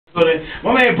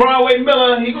My man Broadway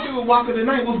Miller, he gonna do Waka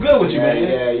tonight. What's good with you, man?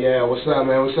 Yeah. What's up,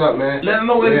 man? Let them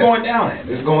know where it's going down at.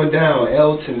 It's going down.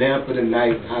 Tenampa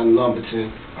tonight out in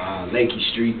Lumberton, Lakey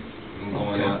Street. I'm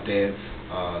going out there.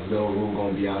 Lil Rue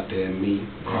gonna be out there, and me,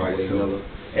 Broadway Miller.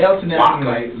 Tenampa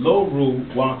tonight, Lil Rue,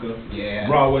 Waka,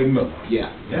 Broadway Miller.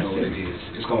 Yeah, you know what it is.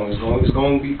 It's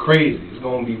gonna be crazy. It's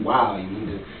gonna be wild. You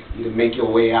need to make your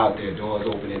way out there. Doors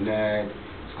open at 9.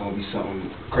 It's gonna be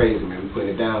something crazy, man. We put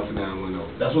it down for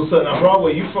 910. That's what's up. Now,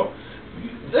 Broadway, you from?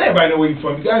 Everybody know where you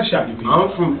from. You gotta shout your people.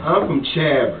 I'm from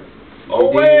Chabert.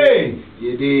 Oh way!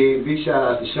 You did. Big shout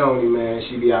out to Shoni, man.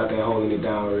 She be out there holding it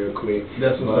down real quick.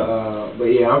 That's what's up.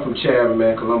 But yeah, I'm from Chabert,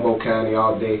 man. Colombo County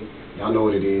all day. Y'all know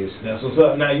what it is. That's what's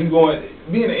up. Now you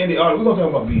being an indie artist. We're gonna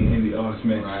talk about being an indie artist,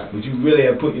 man. Right. But you really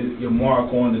have put your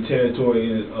mark on the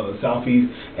territory in Southeast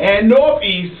and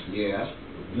Northeast. Yeah.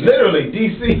 Literally,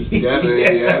 D.C. Definitely,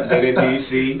 yeah. Been in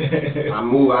D.C. I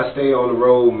stay on the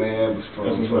road, man.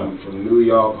 From New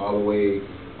York all the way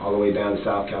down to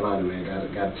South Carolina, man.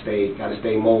 Got to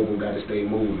stay mobile. Got to stay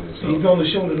moving. So. He's on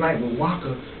the show tonight with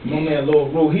Waka. My man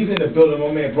Lil Rue. He's in the building.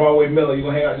 My man Broadway Miller. You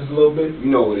gonna hang out just a little bit? You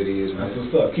know what it is, man.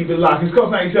 That's what's up. Keep it locked. It's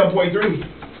Coast 97.3.